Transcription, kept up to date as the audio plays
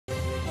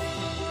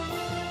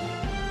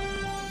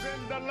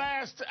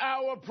Last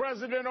hour,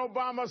 President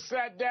Obama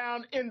sat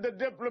down in the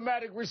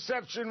diplomatic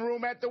reception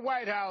room at the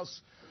White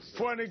House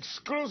for an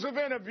exclusive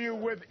interview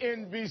with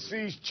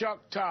NBC's Chuck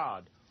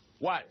Todd.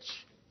 Watch.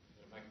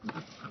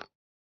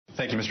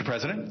 Thank you, Mr.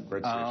 President.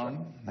 Great to see you, sir.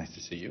 Nice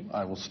to see you.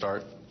 I will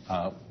start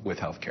with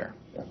health care.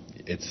 Yeah.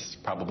 It's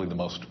probably the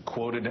most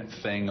quoted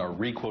thing or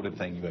re-quoted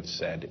thing you have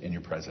said in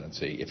your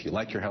presidency. If you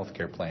like your health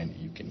care plan,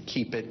 you can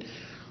keep it.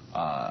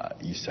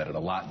 You said it a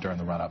lot during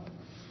the run-up.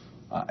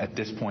 At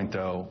this point,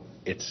 though,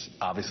 it's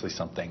obviously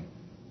something,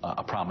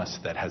 a promise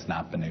that has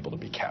not been able to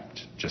be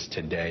kept. Just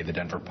today, the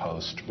Denver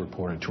Post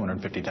reported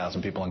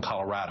 250,000 people in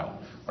Colorado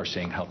are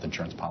seeing health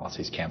insurance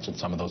policies canceled.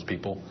 Some of those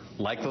people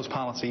like those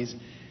policies,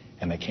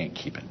 and they can't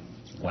keep it.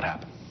 What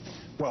happened?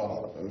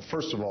 Well,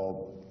 first of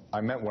all, I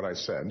meant what I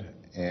said,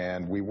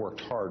 and we worked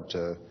hard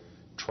to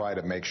try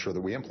to make sure that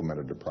we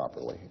implemented it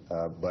properly.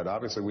 But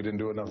obviously, we didn't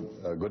do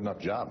a good enough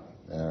job,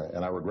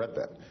 and I regret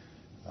that.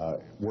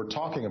 We're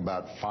talking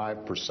about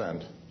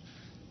 5%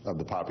 of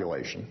the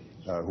population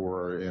who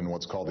are in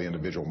what's called the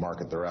individual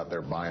market. They're out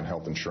there buying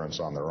health insurance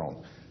on their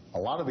own. A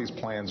lot of these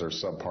plans are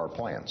subpar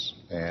plans,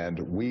 and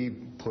we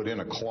put in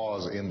a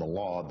clause in the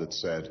law that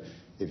said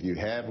if you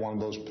had one of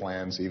those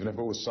plans, even if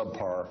it was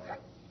subpar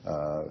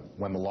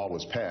when the law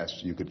was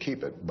passed, you could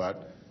keep it.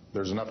 But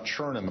there's enough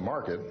churn in the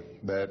market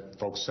that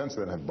folks since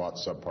then have bought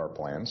subpar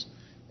plans,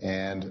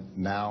 and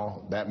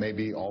now that may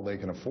be all they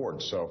can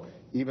afford. So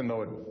even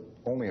though it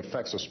only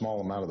affects a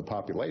small amount of the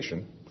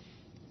population,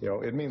 you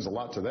know, it means a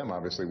lot to them,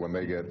 obviously, when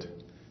they get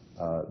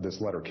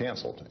this letter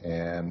canceled.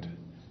 And,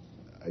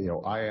 you know,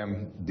 I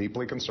am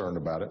deeply concerned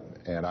about it,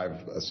 and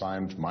I've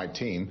assigned my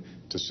team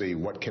to see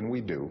what can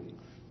we do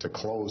to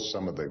close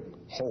some of the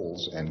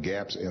holes and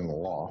gaps in the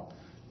law,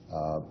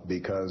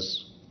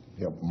 because,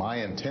 you know, my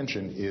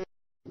intention is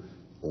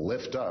to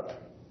lift up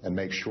and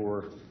make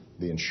sure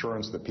the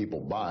insurance that people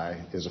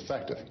buy is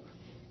effective,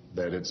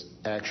 that it's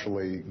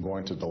actually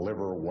going to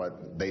deliver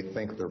what they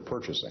think they're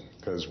purchasing.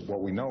 Because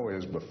what we know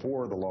is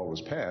before the law was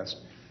passed,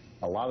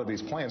 a lot of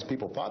these plans,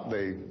 people thought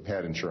they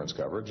had insurance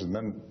coverage, and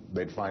then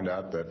they'd find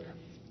out that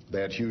they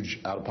had huge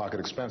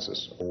out-of-pocket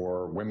expenses,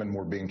 or women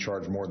were being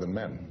charged more than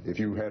men. If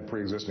you had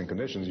pre-existing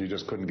conditions, you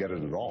just couldn't get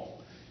it at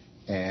all.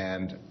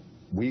 And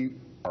we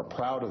are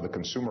proud of the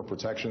consumer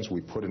protections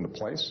we put into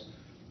place.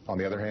 On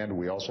the other hand,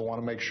 we also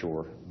want to make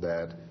sure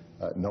that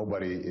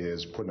nobody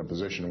is put in a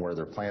position where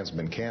their plan's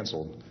been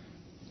canceled.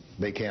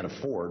 They can't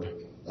afford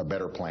a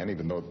better plan,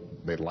 even though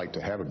they'd like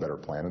to have a better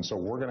plan. And so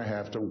we're going to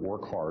have to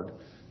work hard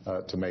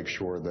to make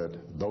sure that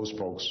those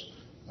folks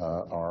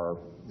are,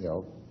 you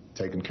know,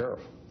 taken care of.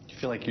 Do you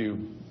feel like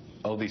you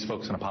owe these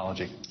folks an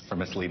apology for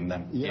misleading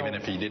them, even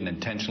if you didn't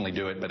intentionally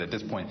do it? But at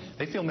this point,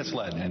 they feel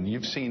misled, and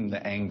you've seen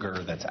the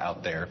anger that's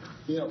out there.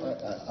 You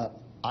know,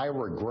 I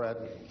regret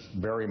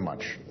very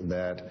much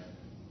that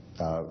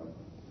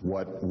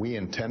what we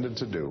intended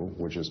to do,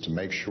 which is to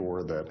make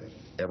sure that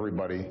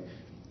everybody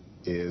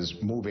is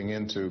moving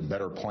into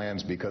better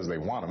plans because they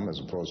want them as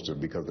opposed to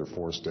because they're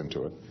forced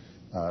into it,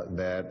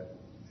 that,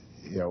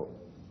 you know,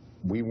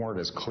 we weren't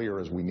as clear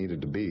as we needed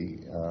to be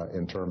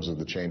in terms of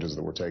the changes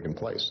that were taking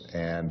place.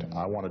 And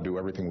I want to do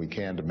everything we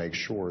can to make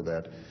sure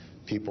that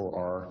people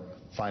are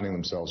finding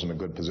themselves in a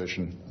good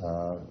position,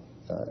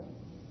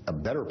 a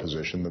better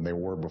position than they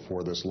were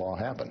before this law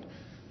happened.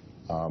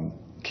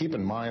 Keep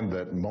in mind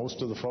that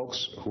most of the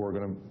folks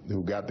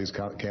who got these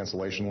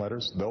cancellation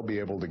letters, they'll be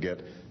able to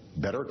get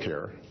better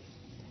care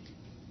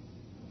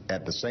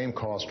at the same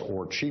cost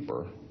or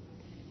cheaper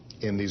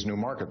in these new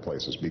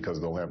marketplaces because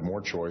they'll have more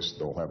choice,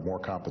 they'll have more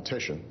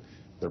competition,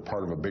 they're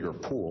part of a bigger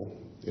pool.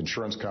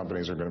 Insurance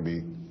companies are going to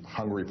be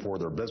hungry for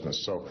their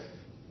business. So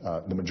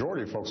the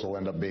majority of folks will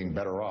end up being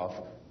better off,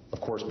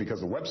 of course,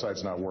 because the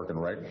website's not working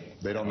right.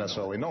 They don't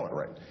necessarily know it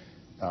right.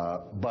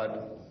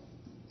 But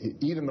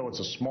even though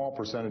it's a small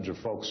percentage of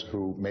folks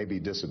who may be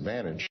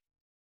disadvantaged,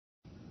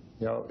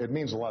 you know, it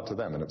means a lot to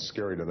them, and it's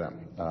scary to them.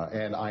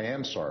 And I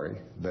am sorry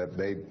that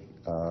they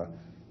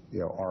you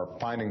know, are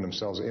finding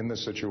themselves in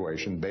this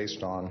situation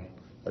based on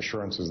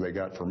assurances they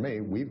got from me.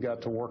 We've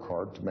got to work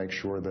hard to make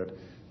sure that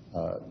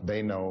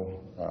they know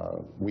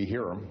we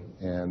hear them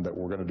and that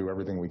we're going to do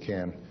everything we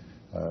can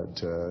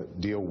to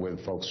deal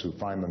with folks who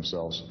find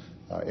themselves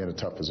in a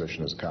tough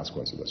position as a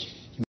consequence of this.